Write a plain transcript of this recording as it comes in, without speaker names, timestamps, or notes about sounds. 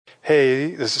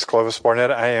Hey, this is Clovis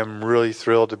Barnett. I am really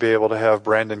thrilled to be able to have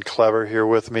Brandon Clever here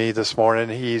with me this morning.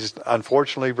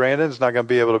 Brandon's not going to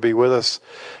be able to be with us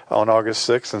on August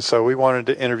 6th, and so we wanted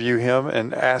to interview him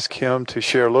and ask him to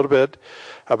share a little bit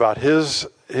about his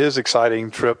exciting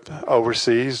trip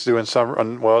overseas doing summer.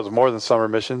 Well, it was more than summer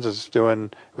missions.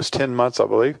 It was 10 months, I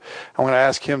believe. I'm going to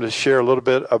ask him to share a little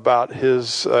bit about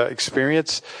his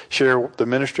experience, share the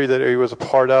ministry that he was a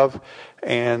part of,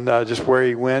 and just where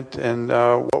he went and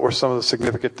what were some of the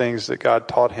significant things that God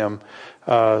taught him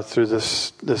through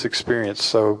this experience.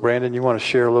 So, Brandon, you want to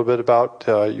share a little bit about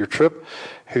your trip,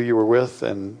 who you were with,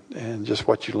 and just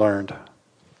what you learned?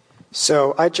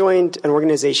 So I joined an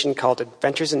organization called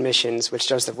Adventures in Missions, which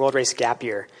does the World Race Gap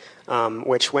Year,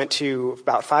 which went to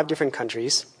about 5 different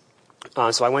countries.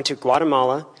 So I went to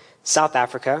Guatemala, South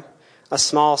Africa, a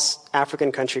small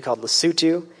African country called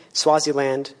Lesotho,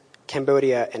 Swaziland,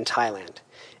 Cambodia, and Thailand.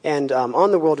 And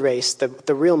on the World Race,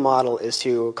 the real model is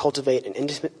to cultivate an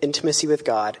intimacy with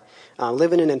God,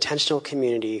 live in an intentional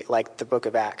community like the Book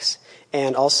of Acts,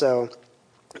 and also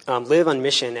live on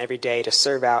mission every day to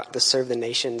serve the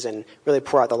nations and really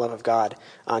pour out the love of God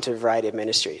to a variety of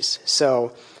ministries.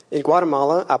 So in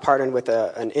Guatemala, I partnered with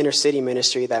an inner city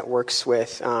ministry that works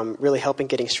with really helping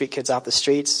getting street kids off the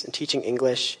streets and teaching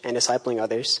English and discipling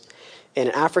others. In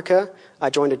Africa, I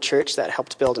joined a church that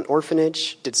helped build an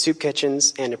orphanage, did soup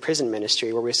kitchens, and a prison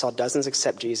ministry where we saw dozens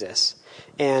accept Jesus.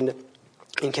 And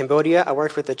in Cambodia, I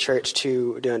worked with the church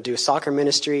to do soccer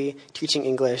ministry, teaching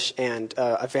English, and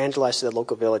evangelize to the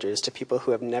local villages, to people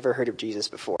who have never heard of Jesus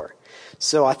before.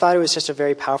 So I thought it was just a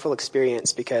very powerful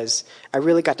experience because I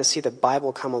really got to see the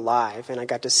Bible come alive, and I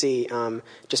got to see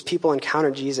just people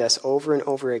encounter Jesus over and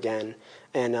over again,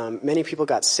 and many people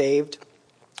got saved.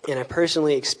 And I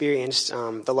personally experienced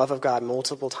the love of God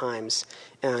multiple times.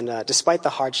 And despite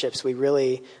the hardships, we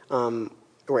really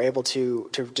were able to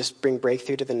just bring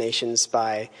breakthrough to the nations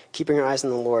by keeping our eyes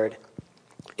on the Lord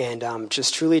and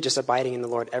just truly just abiding in the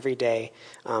Lord every day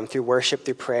through worship,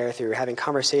 through prayer, through having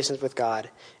conversations with God,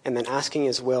 and then asking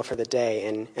His will for the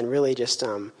day and really just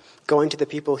going to the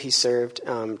people He served,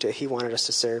 He wanted us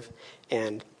to serve.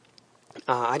 And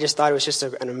I just thought it was just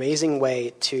an amazing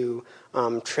way to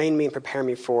train me and prepare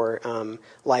me for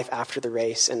life after the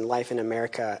race and life in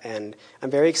America. And I'm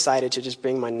very excited to just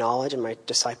bring my knowledge and my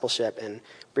discipleship and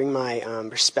bring my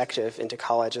perspective into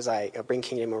college as I bring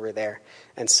Kingdom over there.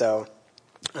 And so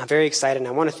I'm very excited, and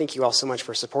I want to thank you all so much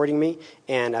for supporting me,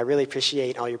 and I really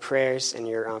appreciate all your prayers and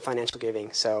your financial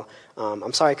giving. So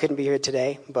I'm sorry I couldn't be here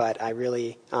today, but I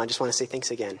really just want to say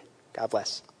thanks again. God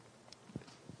bless.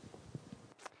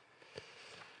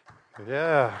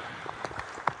 Yeah.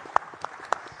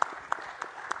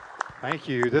 Thank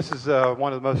you. This is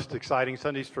one of the most exciting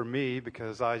Sundays for me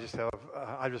because I just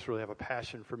really have a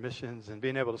passion for missions and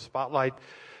being able to spotlight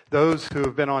those who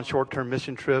have been on short-term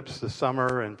mission trips this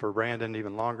summer, and for Brandon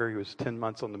even longer. He was 10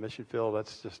 months on the mission field.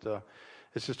 It's just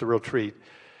a real treat.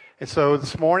 And so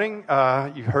this morning,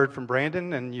 you heard from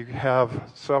Brandon, and you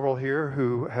have several here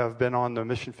who have been on the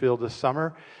mission field this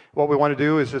summer. What we want to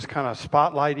do is just kind of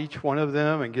spotlight each one of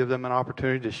them and give them an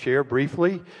opportunity to share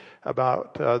briefly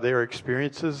about their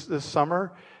experiences this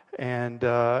summer. And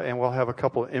we'll have a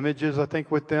couple of images, I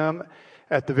think, with them.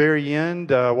 At the very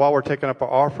end, while we're taking up our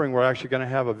offering, we're actually going to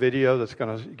have a video that's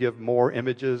going to give more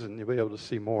images, and you'll be able to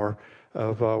see more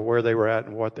of where they were at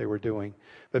and what they were doing.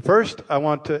 But first, I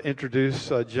want to introduce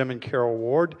Jim and Carol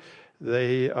Ward.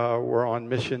 They were on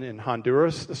mission in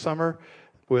Honduras this summer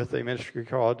with a ministry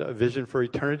called Vision for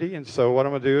Eternity. And so what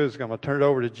I'm going to do is I'm going to turn it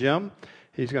over to Jim.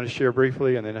 He's going to share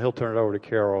briefly, and then he'll turn it over to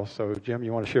Carol. So, Jim,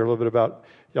 you want to share a little bit about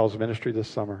y'all's ministry this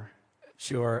summer?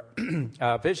 Sure.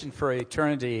 Vision for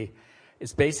Eternity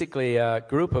is basically a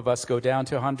group of us go down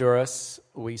to Honduras.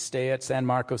 We stay at San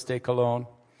Marcos de Colón.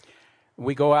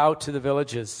 We go out to the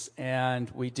villages, and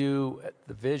we do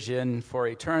the Vision for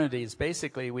Eternity. Is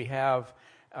basically we have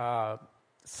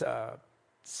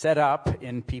set up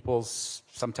in people's,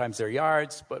 sometimes their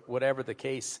yards, but whatever the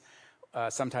case,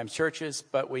 sometimes churches,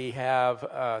 but we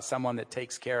have someone that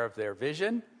takes care of their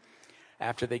vision.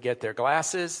 After they get their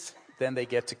glasses, then they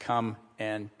get to come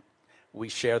and we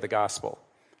share the gospel.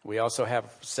 We also have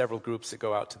several groups that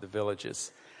go out to the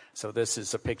villages. So this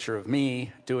is a picture of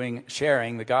me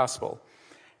sharing the gospel.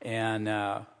 And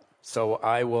so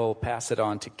I will pass it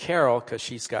on to Carol because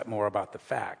she's got more about the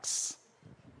facts.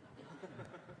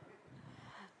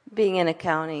 Being in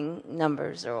accounting,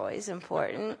 numbers are always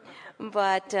important.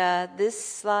 But this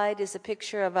slide is a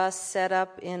picture of us set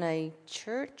up in a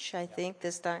church, I think,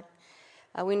 this time.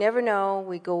 We never know.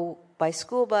 We go by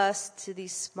school bus to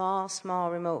these small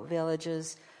remote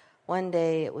villages. One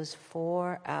day it was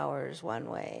 4 hours one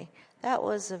way. That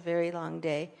was a very long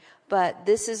day. But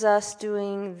this is us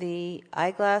doing the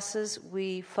eyeglasses.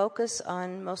 We focus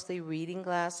on mostly reading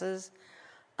glasses.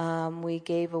 We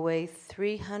gave away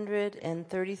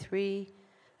 333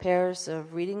 pairs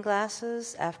of reading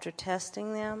glasses after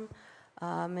testing them.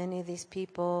 Many of these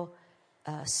people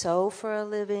sew for a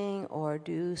living or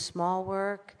do small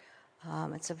work.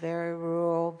 It's a very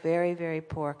rural, very, very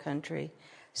poor country.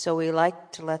 So we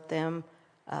like to let them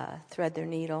thread their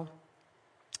needle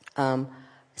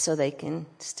so they can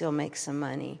still make some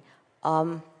money.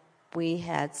 We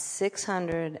had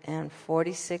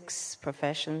 646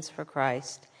 professions for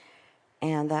Christ,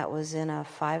 and that was in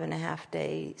 5.5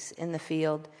 days in the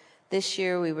field. This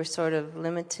year we were sort of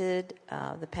limited.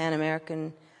 The Pan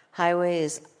American Highway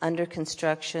is under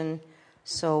construction,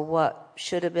 so what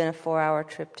should have been a 4-hour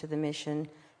trip to the mission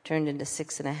turned into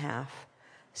 6.5.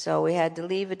 So we had to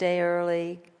leave a day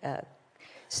early,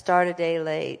 start a day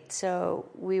late. So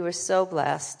we were so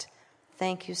blessed.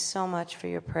 Thank you so much for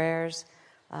your prayers,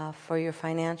 for your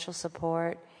financial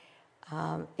support.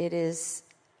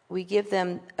 We give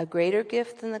them a greater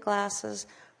gift than the glasses,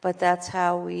 but that's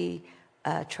how we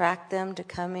attract them to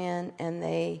come in, and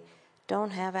they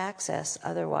don't have access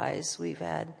otherwise. We've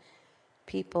had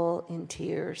people in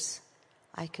tears.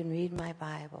 I can read my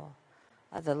Bible.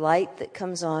 The light that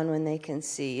comes on when they can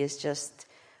see is just,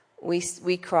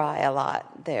 we cry a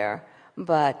lot there.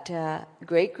 But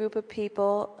great group of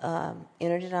people,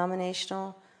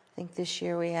 interdenominational. I think this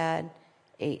year we had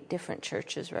 8 different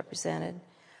churches represented.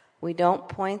 We don't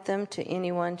point them to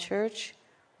any one church.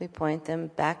 We point them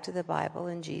back to the Bible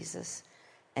and Jesus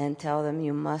and tell them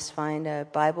you must find a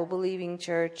Bible-believing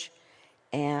church.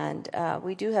 And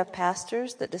we do have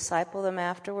pastors that disciple them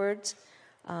afterwards.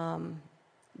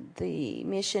 The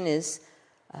mission is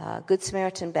Good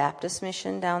Samaritan Baptist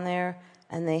Mission down there,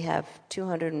 and they have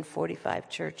 245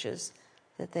 churches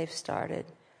that they've started.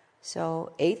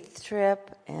 So 8th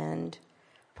trip and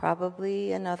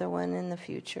probably another one in the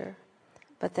future.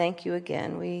 But thank you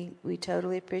again. We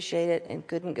totally appreciate it and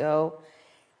couldn't go.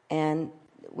 And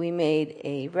we made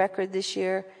a record this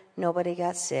year. Nobody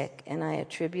got sick, and I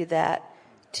attribute that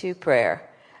to prayer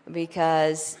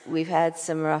because we've had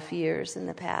some rough years in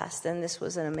the past, and this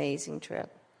was an amazing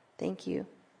trip. Thank you.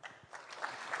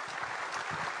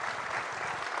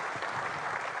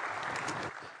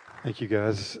 Thank you,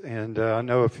 guys. And I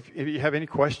know if you have any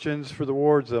questions for the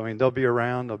wards, I mean, they'll be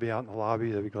around. They'll be out in the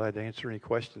lobby. They'll be glad to answer any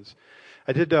questions.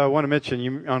 I did want to mention,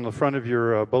 you on the front of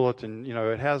your bulletin,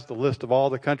 it has the list of all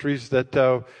the countries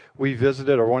that we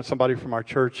visited or somebody from our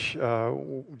church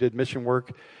did mission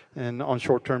work and on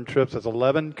short-term trips. There's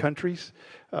 11 countries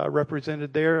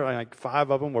represented there. I think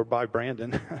 5 of them were by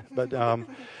Brandon. But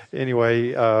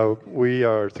anyway, we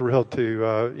are thrilled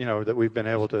to, that we've been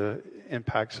able to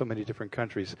impact so many different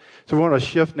countries. So we want to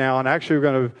shift now, and actually we're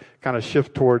going to kind of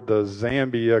shift toward the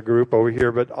Zambia group over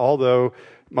here, but although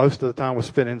most of the time was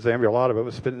spent in Zambia, a lot of it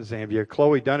was spent in Zambia,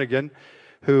 Chloe Dunnigan,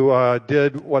 who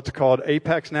did what's called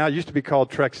Apex now. It used to be called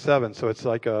Trek 7, so it's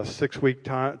like a 6-week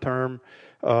term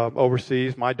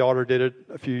overseas. My daughter did it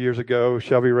a few years ago.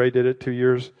 Shelby Ray did it 2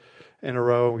 years in a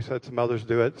row. We've had some others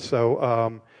do it.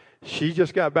 So she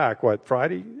just got back,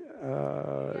 Friday?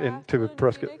 Into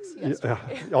Prescott.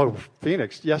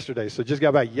 Phoenix yesterday. So just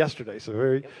got back yesterday.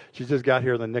 So she just got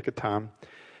here in the nick of time.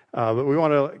 But we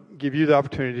want to give you the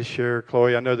opportunity to share,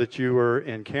 Chloe. I know that you were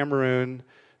in Cameroon,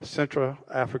 Central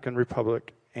African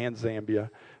Republic, and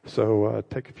Zambia. So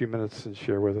take a few minutes and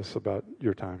share with us about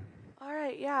your time. All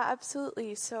right. Yeah,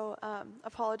 absolutely. So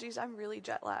apologies. I'm really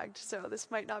jet lagged. So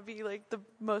this might not be like the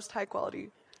most high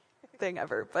quality thing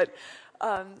ever. But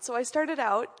so I started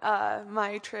out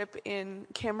my trip in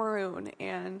Cameroon,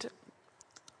 and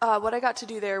what I got to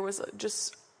do there was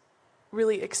just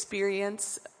really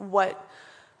experience what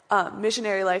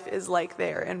missionary life is like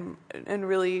there, and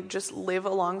really just live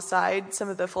alongside some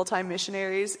of the full-time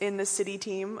missionaries in the city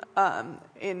team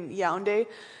in Yaoundé.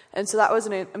 And so that was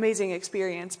an amazing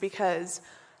experience because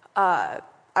I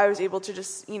was able to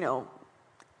just,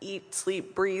 eat,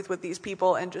 sleep, breathe with these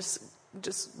people and just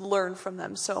learn from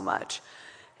them so much.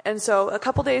 And so a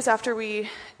couple days after we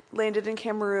landed in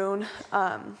Cameroon,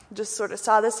 just sort of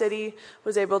saw the city,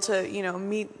 was able to,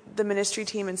 meet the ministry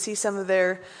team and see some of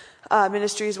their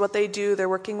ministries, what they do. They're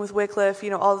working with Wycliffe,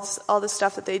 all the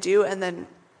stuff that they do. And then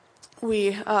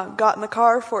we got in the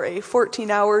car for a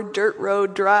 14-hour dirt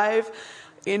road drive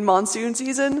in monsoon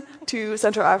season to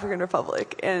Central African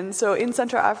Republic. And so in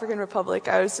Central African Republic,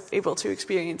 I was able to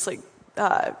experience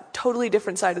totally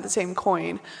different side of the same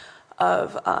coin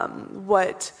of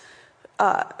what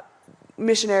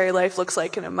missionary life looks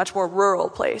like in a much more rural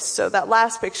place. So that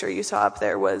last picture you saw up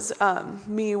there was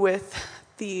me with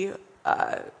the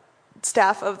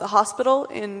staff of the hospital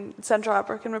in Central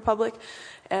African Republic,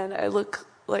 and I look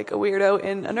like a weirdo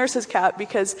in a nurse's cap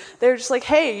because they're just like,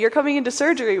 hey, you're coming into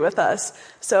surgery with us.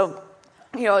 So,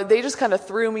 they just kind of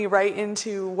threw me right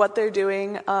into what they're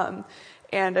doing,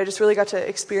 and I just really got to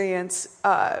experience,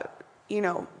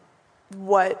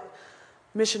 what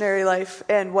missionary life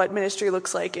and what ministry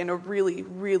looks like in a really,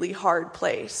 really hard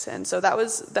place. And so that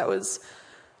was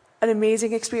an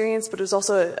amazing experience, but it was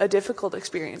also a difficult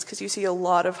experience because you see a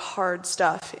lot of hard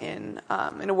stuff in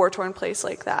a war-torn place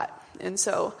like that. And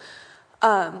so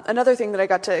another thing that I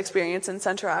got to experience in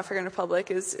Central African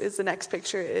Republic is the next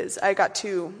picture is I got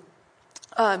to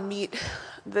meet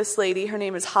this lady. Her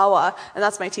name is Hawa, and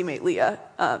that's my teammate Leah.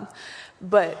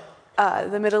 But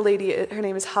the middle lady, her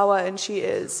name is Hawa, and she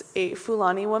is a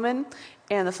Fulani woman.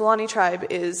 And the Fulani tribe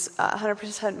is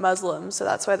 100% Muslim, so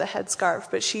that's why the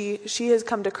headscarf. But she has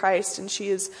come to Christ, and she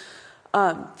is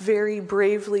very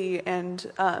bravely and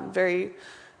very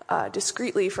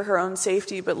discreetly for her own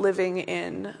safety, but living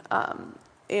in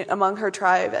among her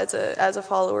tribe as a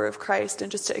follower of Christ, and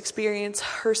just to experience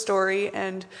her story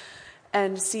and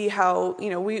see how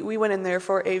we went in there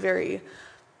for a very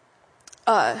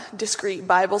discreet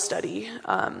Bible study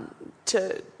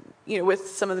to with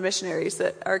some of the missionaries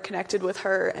that are connected with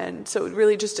her, and so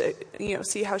really just to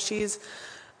see how she's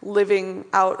living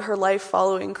out her life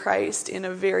following Christ in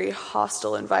a very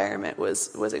hostile environment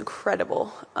was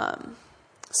incredible.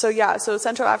 So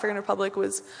Central African Republic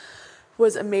was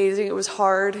amazing. It was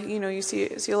hard. You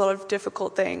see a lot of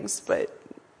difficult things, but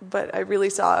I really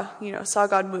saw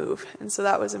God move, and so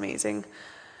that was amazing.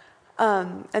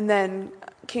 And then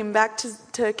came back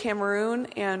to Cameroon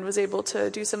and was able to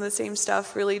do some of the same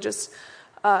stuff, really just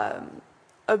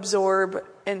absorb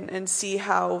and see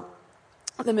how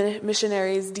the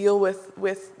missionaries deal with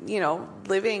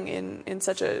living in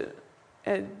such a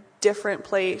different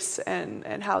place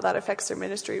and how that affects their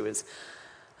ministry was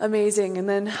amazing. And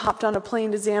then hopped on a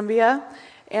plane to Zambia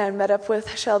and met up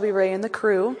with Shelby Ray and the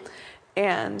crew.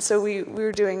 And so we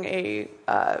were doing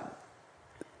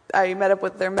I met up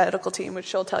with their medical team, which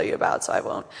she'll tell you about, so I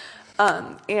won't.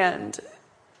 And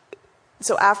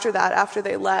so after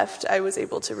they left, I was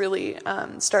able to really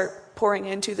start pouring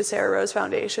into the Sarah Rose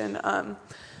Foundation.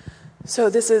 So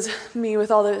this is me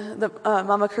with all the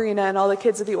Mama Karina and all the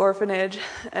kids at the orphanage,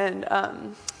 and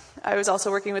I was also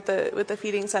working with the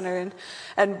feeding center,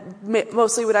 and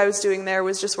mostly what I was doing there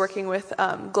was just working with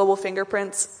Global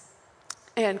Fingerprints.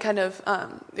 And kind of,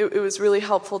 it was really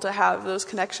helpful to have those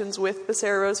connections with the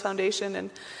Sarah Rose Foundation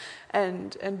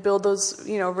and build those,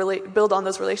 build on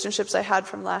those relationships I had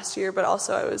from last year. But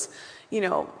also I was,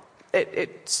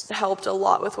 it helped a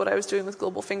lot with what I was doing with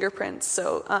Global Fingerprints.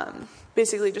 So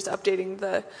basically just updating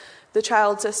the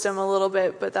child system a little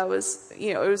bit. But that was,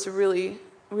 it was a really,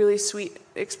 really sweet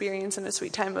experience and a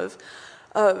sweet time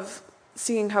of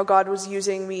seeing how God was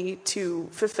using me to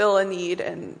fulfill a need,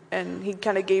 and he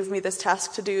kind of gave me this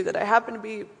task to do that I happened to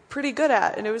be pretty good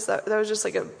at, and it was that was just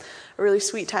like a really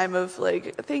sweet time of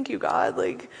like, thank you, God,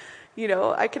 like,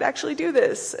 I could actually do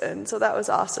this, and so that was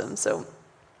awesome. So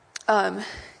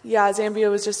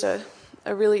Zambia was just a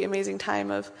really amazing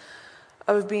time of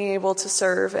being able to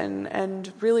serve,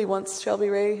 and really once Shelby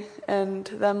Ray and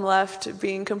them left,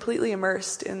 being completely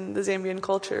immersed in the Zambian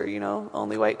culture,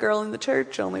 only white girl in the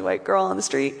church, only white girl on the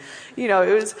street,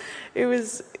 it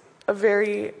was a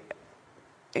very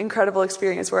incredible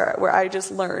experience where I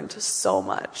just learned so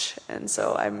much. And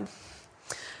so I'm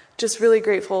just really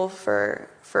grateful for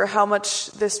how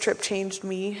much this trip changed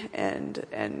me,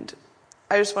 and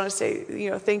I just want to say,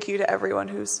 thank you to everyone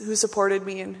who supported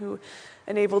me and who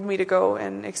enabled me to go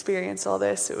and experience all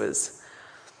this. It was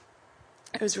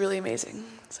really amazing.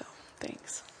 So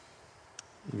thanks.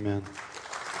 Amen.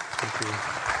 Thank you.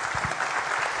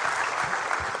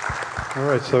 All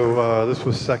right. So this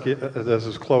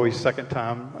was Chloe's second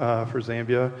time for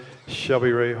Zambia.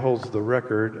 Shelby Ray holds the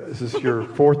record. Is this your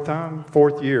fourth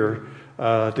year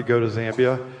to go to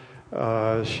Zambia?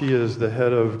 She is the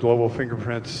head of Global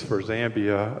Fingerprints for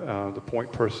Zambia, the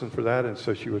point person for that, and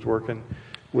so she was working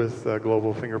with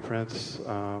Global Fingerprints.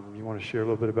 You want to share a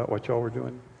little bit about what y'all were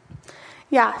doing?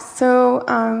 Yeah,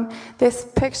 so this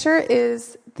picture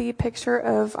is the picture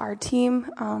of our team.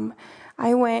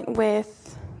 I went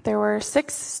with, there were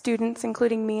 6 students,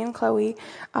 including me and Chloe.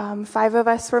 5 of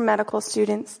us were medical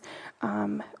students.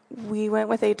 We went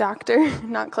with a doctor,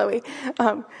 not Chloe.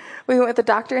 We went with a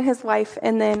doctor and his wife,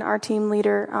 and then our team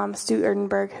leader, Stu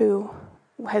Erdenberg, who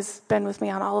has been with me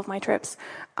on all of my trips.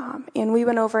 And we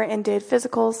went over and did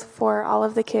physicals for all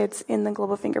of the kids in the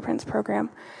Global Fingerprints program.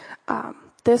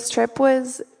 This trip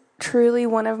was truly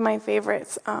one of my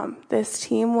favorites. This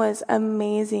team was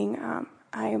amazing.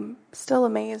 I'm still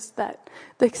amazed that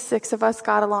the 6 of us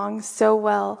got along so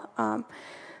well.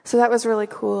 So that was really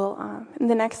cool. And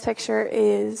the next picture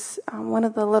is one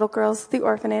of the little girls at the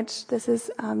orphanage. This is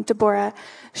Deborah.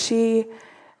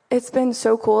 It's been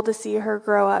so cool to see her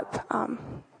grow up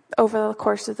over the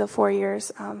course of the 4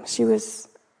 years.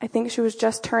 I think she was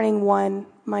just turning 1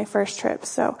 my first trip.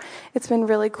 So it's been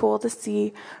really cool to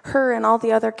see her and all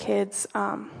the other kids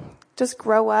just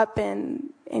grow up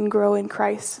and grow in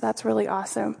Christ. That's really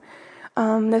awesome.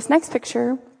 This next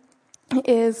picture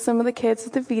is some of the kids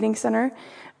at the feeding center.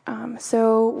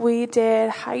 So we did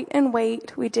height and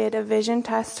weight. We did a vision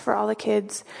test for all the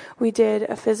kids. We did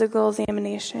a physical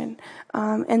examination.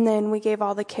 And then we gave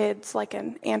all the kids like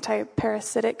an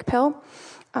anti-parasitic pill.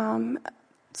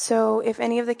 So if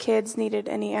any of the kids needed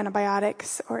any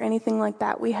antibiotics or anything like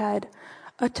that, we had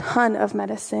a ton of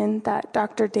medicine that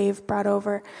Dr. Dave brought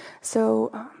over.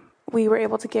 So we were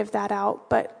able to give that out.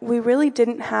 But we really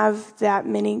didn't have that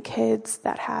many kids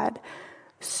that had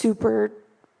super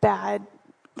bad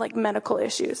like medical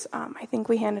issues. I think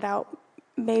we handed out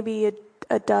maybe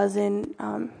a dozen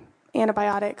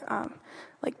antibiotic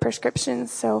like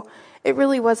prescriptions. So it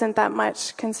really wasn't that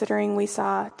much considering we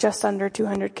saw just under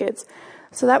 200 kids.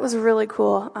 So that was really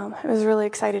cool. I was really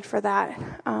excited for that.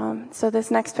 So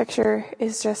this next picture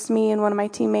is just me and one of my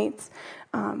teammates.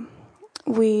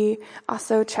 We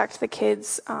also checked the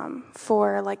kids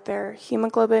for like their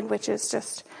hemoglobin, which is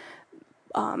just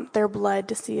their blood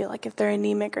to see like if they're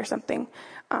anemic or something.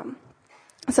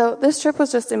 So this trip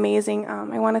was just amazing.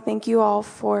 I want to thank you all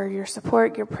for your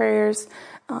support, your prayers,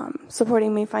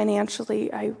 supporting me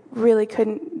financially. I really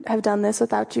couldn't have done this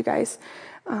without you guys.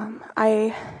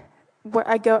 I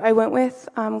went with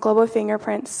Global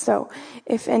Fingerprints. So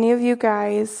if any of you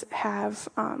guys have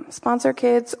sponsor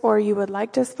kids or you would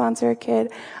like to sponsor a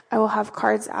kid, I will have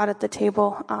cards out at the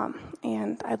table,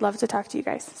 and I'd love to talk to you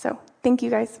guys. So thank you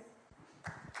guys.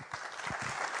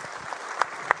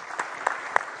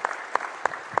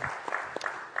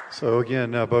 So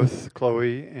again, both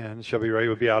Chloe and Shelby Ray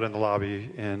will be out in the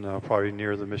lobby and probably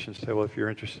near the missions table if you're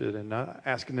interested in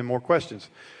asking them more questions.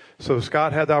 So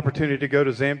Scott had the opportunity to go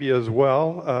to Zambia as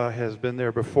well, has been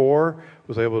there before,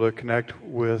 was able to connect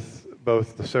with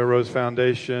both the Sarah Rose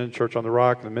Foundation, Church on the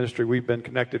Rock, and the ministry we've been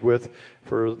connected with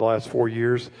for the last 4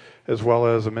 years, as well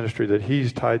as a ministry that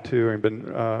he's tied to and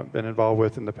been involved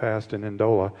with in the past in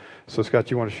Ndola. So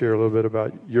Scott, you want to share a little bit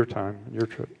about your time, your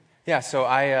trip? Yeah, so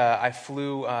I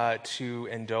flew to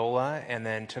Ndola and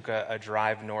then took a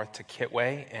drive north to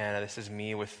Kitwe, and this is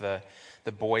me with the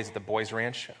boys at the Boys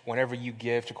Ranch. Whenever you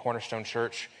give to Cornerstone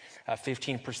Church,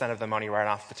 15% of the money right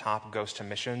off the top goes to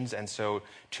missions, and so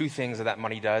 2 things that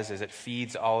money does is it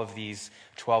feeds all of these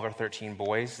 12 or 13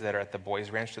 boys that are at the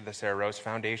Boys Ranch to the Sarah Rose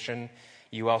Foundation.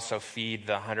 You also feed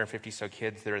the 150 so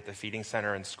kids that are at the feeding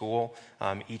center and school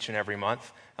each and every month.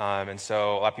 And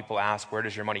so a lot of people ask, where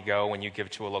does your money go when you give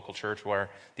to a local church? Where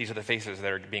these are the faces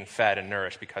that are being fed and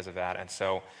nourished because of that. And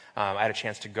so I had a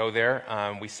chance to go there.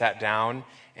 We sat down,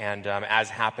 and as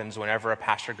happens whenever a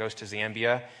pastor goes to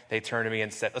Zambia, they turned to me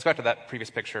and said, let's go back to that previous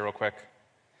picture real quick.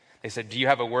 They said, do you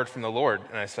have a word from the Lord?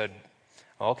 And I said,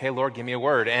 okay, Lord, give me a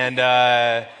word.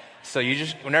 And so you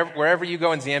just, wherever you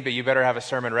go in Zambia, you better have a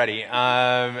sermon ready.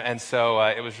 And so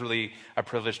it was really a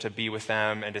privilege to be with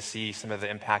them and to see some of the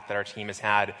impact that our team has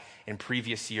had in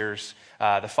previous years.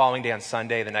 The following day on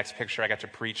Sunday, the next picture, I got to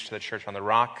preach to the Church on the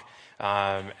Rock.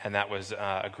 And that was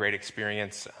a great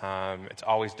experience. It's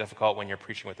always difficult when you're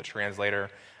preaching with a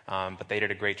translator, but they did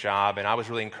a great job. And I was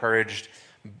really encouraged.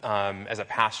 As a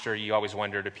pastor, you always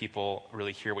wonder, do people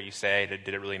really hear what you say?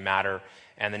 Did it really matter?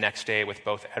 And the next day, with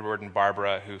both Edward and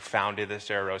Barbara, who founded the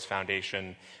Sarah Rose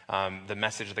Foundation, the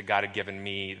message that God had given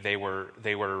me, they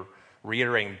were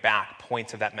reiterating back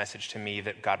points of that message to me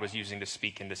that God was using to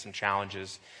speak into some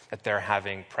challenges that they're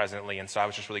having presently. And so I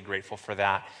was just really grateful for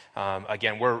that.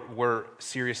 Again, we're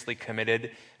seriously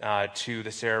committed to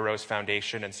the Sarah Rose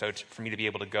Foundation. And so for me to be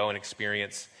able to go and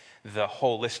experience the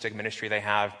holistic ministry they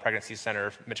have, pregnancy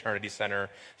center, maternity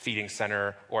center, feeding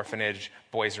center, orphanage,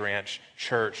 boys ranch,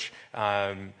 church,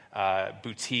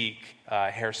 boutique,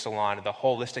 hair salon, the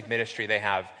holistic ministry they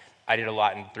have. I did a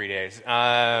lot in 3 days.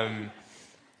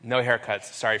 No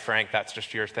haircuts. Sorry, Frank, that's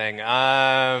just your thing.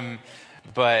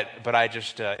 But I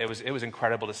just it was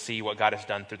incredible to see what God has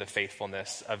done through the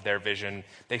faithfulness of their vision.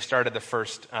 They started the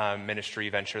first ministry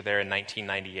venture there in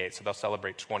 1998, so they'll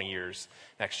celebrate 20 years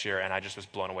next year, and I just was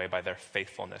blown away by their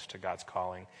faithfulness to God's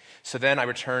calling. So then I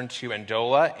returned to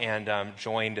Ndola and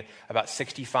joined about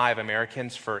 65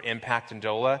 Americans for Impact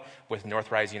Ndola with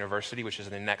Northrise University, which is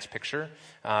in the next picture.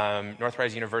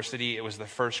 Northrise University, it was the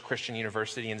first Christian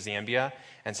university in Zambia,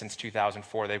 and since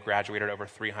 2004 they've graduated over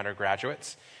 300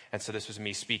 graduates. And so this was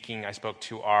me speaking. I spoke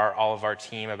to all of our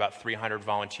team, about 300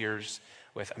 volunteers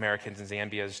with Americans and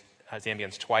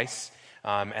Zambians twice.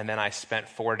 And then I spent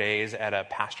 4 days at a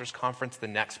pastor's conference. The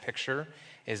next picture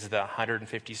is the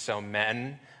 150 so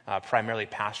men, primarily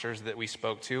pastors that we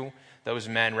spoke to. Those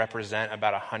men represent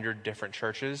about 100 different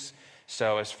churches.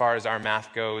 So as far as our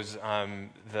math goes,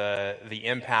 the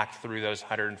impact through those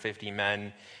 150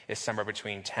 men is somewhere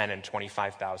between 10 and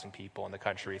 25,000 people in the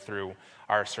country through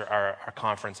our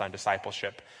conference on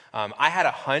discipleship. I had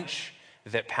a hunch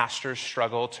that pastors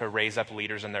struggle to raise up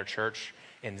leaders in their church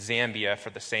in Zambia for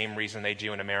the same reason they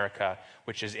do in America,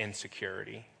 which is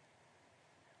insecurity.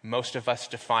 Most of us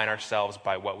define ourselves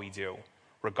by what we do,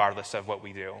 regardless of what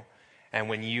we do. And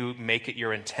when you make it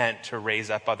your intent to raise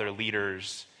up other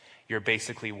leaders, you're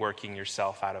basically working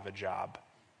yourself out of a job.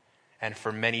 And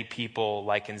for many people,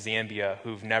 like in Zambia,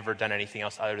 who've never done anything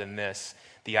else other than this,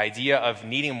 the idea of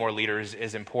needing more leaders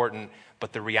is important,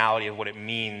 but the reality of what it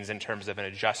means in terms of an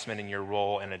adjustment in your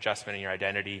role and adjustment in your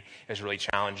identity is really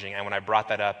challenging. And when I brought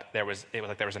that up, it was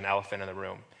like there was an elephant in the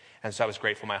room. And so I was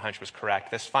grateful my hunch was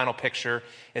correct. This final picture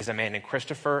is a man named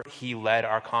Christopher. He led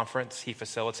our conference. He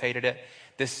facilitated it.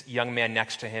 This young man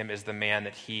next to him is the man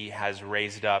that he has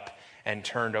raised up and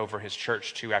turned over his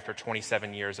church to after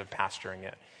 27 years of pastoring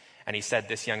it. And he said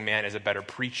this young man is a better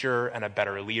preacher and a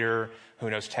better leader who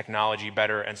knows technology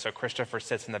better. And so Christopher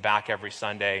sits in the back every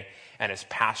Sunday and is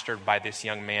pastored by this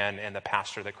young man and the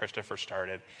pastor that Christopher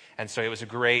started. And so it was a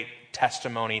great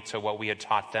testimony to what we had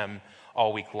taught them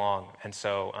all week long. And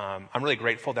so I'm really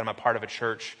grateful that I'm a part of a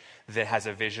church that has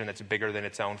a vision that's bigger than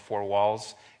its own four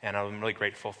walls. And I'm really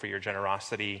grateful for your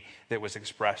generosity that was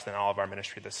expressed in all of our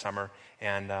ministry this summer.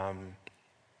 And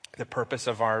the purpose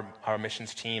of our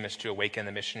missions team is to awaken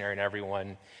the missionary in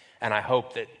everyone. And I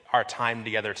hope that our time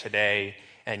together today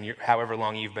and however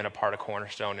long you've been a part of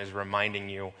Cornerstone is reminding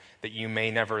you that you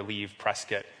may never leave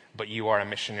Prescott, but you are a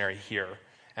missionary here.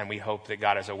 And we hope that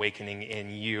God is awakening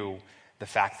in you the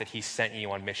fact that he sent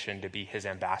you on mission to be his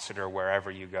ambassador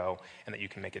wherever you go and that you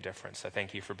can make a difference. So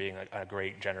thank you for being a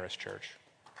great, generous church.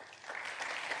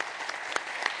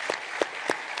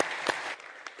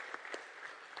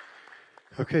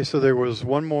 Okay, so there was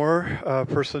one more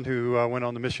person who went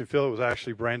on the mission field. It was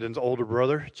actually Brandon's older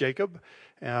brother, Jacob.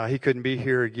 He couldn't be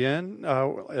here again,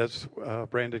 as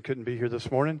Brandon couldn't be here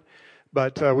this morning.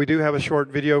 But we do have a short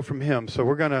video from him. So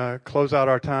we're going to close out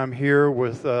our time here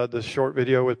with this short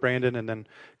video with Brandon and then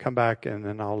come back and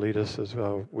then I'll lead us as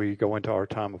we go into our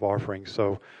time of offering.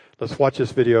 So let's watch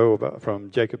this video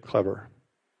from Jacob Kleber.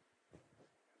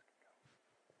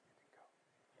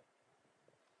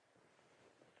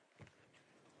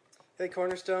 Hey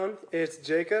Cornerstone, it's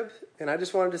Jacob, and I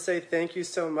just wanted to say thank you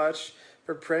so much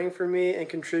for praying for me and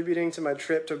contributing to my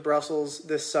trip to Brussels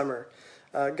this summer.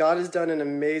 God has done an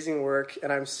amazing work,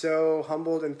 and I'm so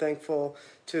humbled and thankful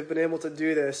to have been able to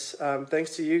do this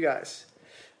thanks to you guys.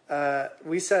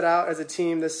 We set out as a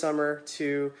team this summer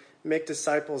to make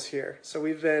disciples here. So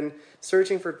we've been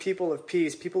searching for people of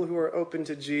peace, people who are open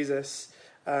to Jesus.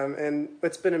 And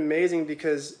it's been amazing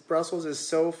because Brussels is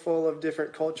so full of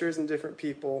different cultures and different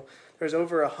people. There's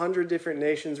over 100 different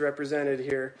nations represented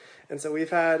here. And so we've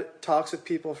had talks with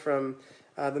people from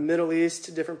the Middle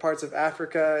East, different parts of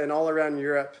Africa, and all around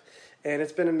Europe. And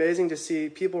it's been amazing to see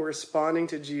people responding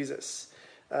to Jesus.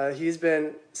 He's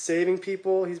been saving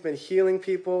people. He's been healing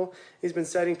people. He's been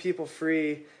setting people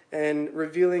free and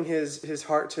revealing his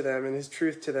heart to them and his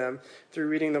truth to them through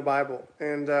reading the Bible.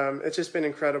 And it's just been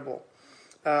incredible.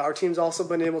 Our team's also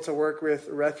been able to work with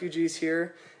refugees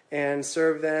here and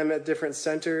serve them at different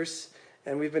centers.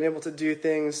 And we've been able to do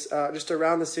things just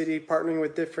around the city, partnering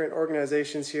with different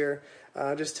organizations here,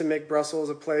 just to make Brussels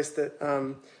a place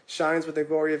that shines with the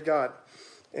glory of God.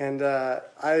 And I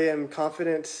am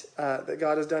confident that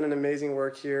God has done an amazing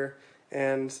work here.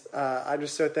 And I'm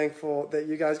just so thankful that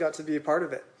you guys got to be a part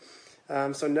of it.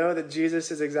 So know that Jesus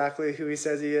is exactly who he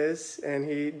says he is, and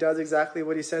he does exactly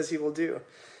what he says he will do.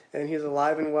 And he's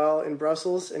alive and well in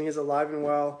Brussels, and he's alive and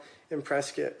well in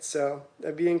Prescott. So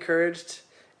be encouraged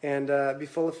and be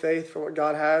full of faith for what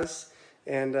God has.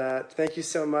 And thank you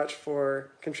so much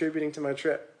for contributing to my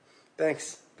trip.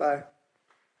 Thanks. Bye.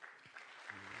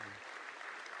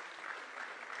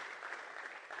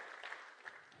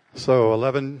 So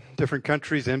 11 different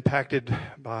countries impacted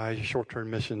by short-term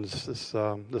missions this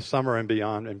summer and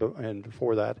beyond and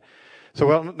before that.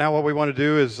 So now what we want to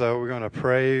do is we're going to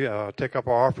pray, take up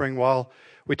our offering. While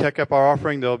we take up our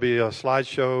offering, there'll be a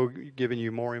slideshow giving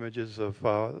you more images of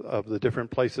the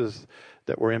different places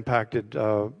that were impacted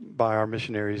by our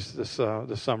missionaries this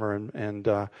summer.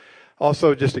 And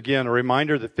also, just again, a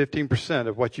reminder that 15%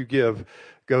 of what you give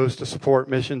goes to support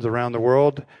missions around the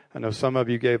world. I know some of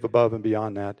you gave above and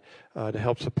beyond that to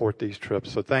help support these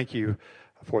trips. So thank you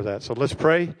for that. So let's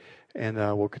pray, and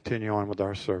we'll continue on with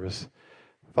our service.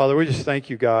 Father, we just thank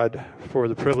you, God, for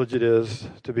the privilege it is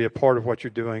to be a part of what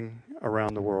you're doing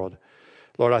around the world.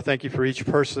 Lord, I thank you for each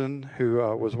person who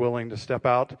was willing to step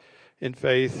out in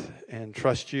faith and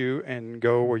trust you and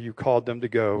go where you called them to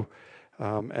go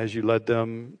as you led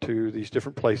them to these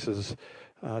different places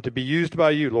to be used by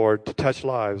you, Lord, to touch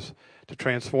lives, to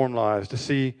transform lives, to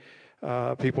see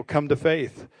people come to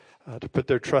faith, to put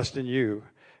their trust in you,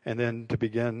 and then to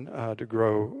begin to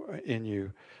grow in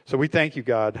you. So we thank you,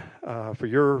 God, for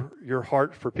your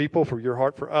heart for people, for your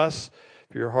heart for us,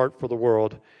 for your heart for the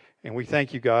world. And we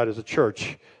thank you, God, as a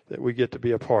church, that we get to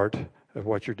be a part of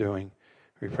what you're doing.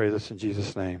 We pray this in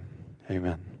Jesus' name.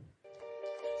 Amen.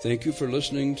 Thank you for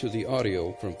listening to the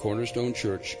audio from Cornerstone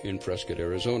Church in Prescott,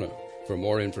 Arizona. For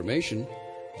more information,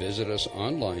 visit us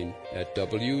online at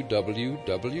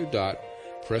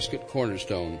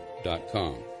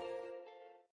www.prescottcornerstone.com.